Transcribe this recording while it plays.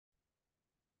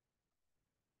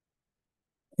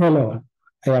Hello,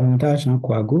 I am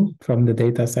Kouagou from the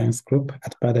Data Science Group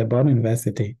at Paderborn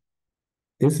University.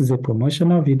 This is a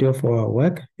promotional video for our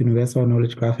work, Universal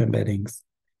Knowledge Graph Embeddings.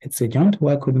 It's a joint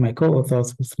work with my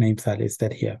co-authors whose names are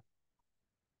listed here.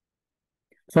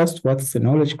 First, what's a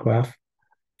knowledge graph?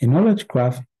 A knowledge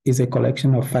graph is a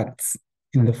collection of facts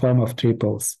in the form of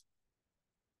triples.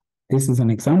 This is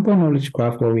an example knowledge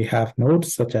graph where we have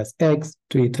nodes such as X,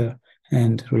 Twitter,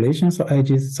 and relations or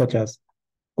edges such as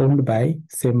owned by,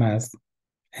 same as.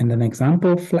 And an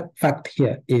example fact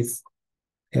here is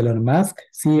Elon Musk,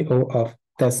 CEO of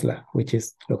Tesla, which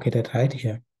is located right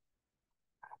here.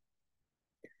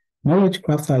 Knowledge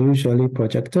graphs are usually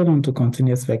projected onto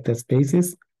continuous vector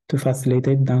spaces to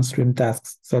facilitate downstream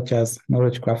tasks such as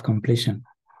knowledge graph completion.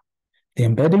 The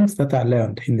embeddings that are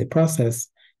learned in the process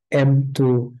aim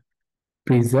to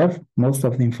preserve most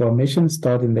of the information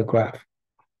stored in the graph.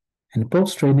 And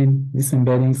post-training, these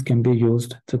embeddings can be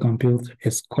used to compute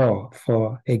a score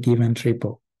for a given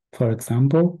triple. For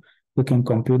example, we can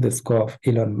compute the score of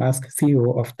Elon Musk,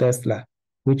 CEO of Tesla,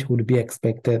 which would be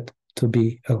expected to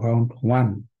be around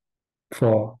 1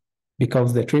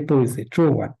 because the triple is a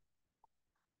true one.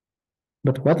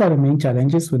 But what are the main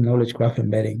challenges with knowledge graph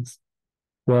embeddings?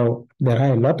 Well, there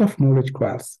are a lot of knowledge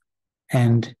graphs,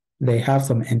 and they have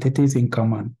some entities in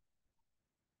common.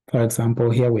 For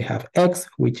example, here we have X,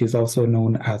 which is also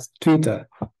known as Twitter.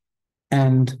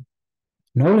 And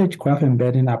knowledge graph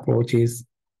embedding approaches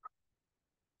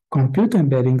compute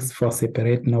embeddings for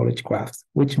separate knowledge graphs,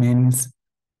 which means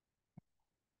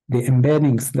the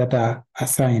embeddings that are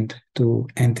assigned to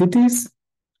entities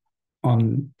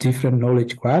on different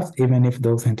knowledge graphs, even if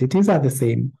those entities are the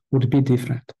same, would be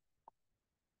different.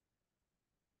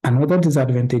 Another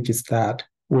disadvantage is that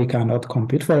we cannot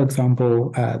compute, for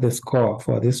example, the score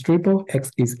for this triple.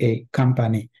 X is a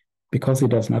company because it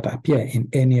does not appear in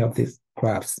any of these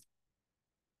graphs.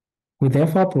 We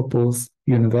therefore propose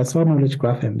universal knowledge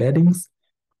graph embeddings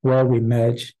where we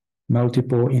merge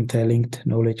multiple interlinked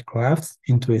knowledge graphs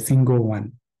into a single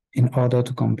one in order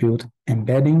to compute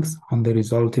embeddings on the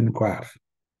resulting graph.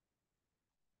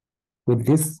 With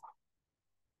this,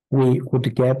 we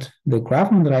would get the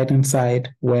graph on the right-hand side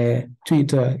where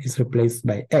Twitter is replaced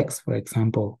by X, for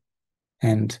example.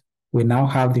 And we now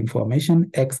have the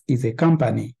information X is a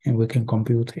company, and we can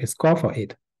compute a score for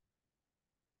it.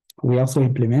 We also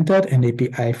implemented an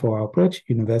API for our approach,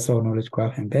 Universal Knowledge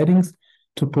Graph Embeddings,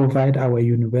 to provide our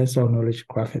Universal Knowledge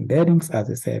Graph Embeddings as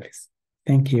a service.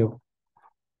 Thank you.